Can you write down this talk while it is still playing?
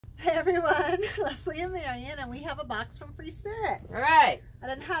Hey everyone, Leslie and Marion, and we have a box from Free Spirit. All right. I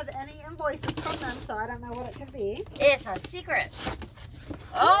didn't have any invoices from them, so I don't know what it could be. It's a secret.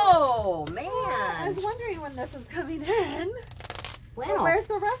 Oh, man. I was wondering when this was coming in. Flannel. Where's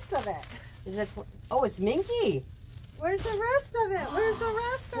the rest of it? Is it? Oh, it's minky. Where's the rest of it? Where's the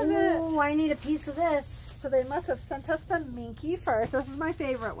rest of it? Oh, I need a piece of this. So they must have sent us the minky first. This is my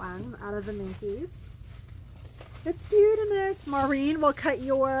favorite one out of the minkies. It's beautiful. Maureen will cut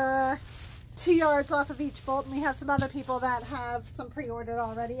your 2 yards off of each bolt, and we have some other people that have some pre-ordered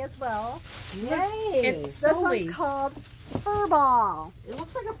already as well. Yay! This one's called Fur Ball. It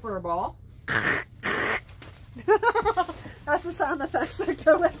looks like a fur ball. That's the sound effects that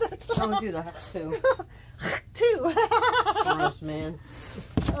go with it. Don't do that too. Two. Gross, man.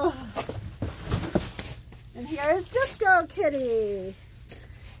 And here is Disco Kitty.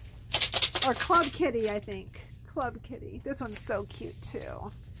 Or Club Kitty, I think. Club Kitty. This one's so cute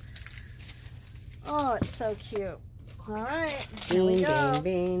too. Oh, it's so cute. All right, here we go.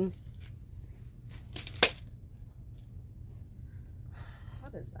 Bean.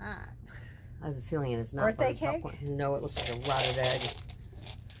 What is that? I have a feeling it is not Birthday cake? popcorn. No, it looks like a rotted egg.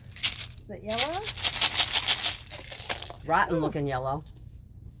 Is it yellow? Rotten looking yellow.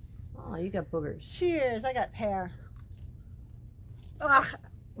 Oh, you got boogers. Cheers, I got pear. Ugh.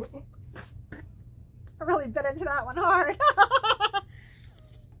 I really bit into that one hard.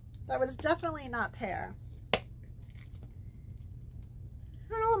 That was definitely not pear. I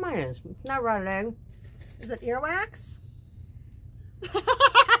don't know what mine is. It's not rotted egg. Is it earwax?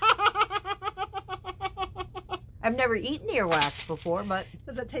 I've never eaten earwax before, but...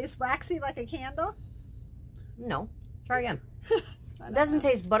 Does it taste waxy like a candle? No. Try again. It doesn't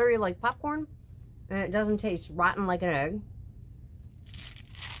taste buttery like popcorn, and it doesn't taste rotten like an egg.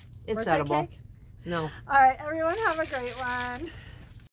 It's Birthday edible. cake? No. All right, everyone, have a great one.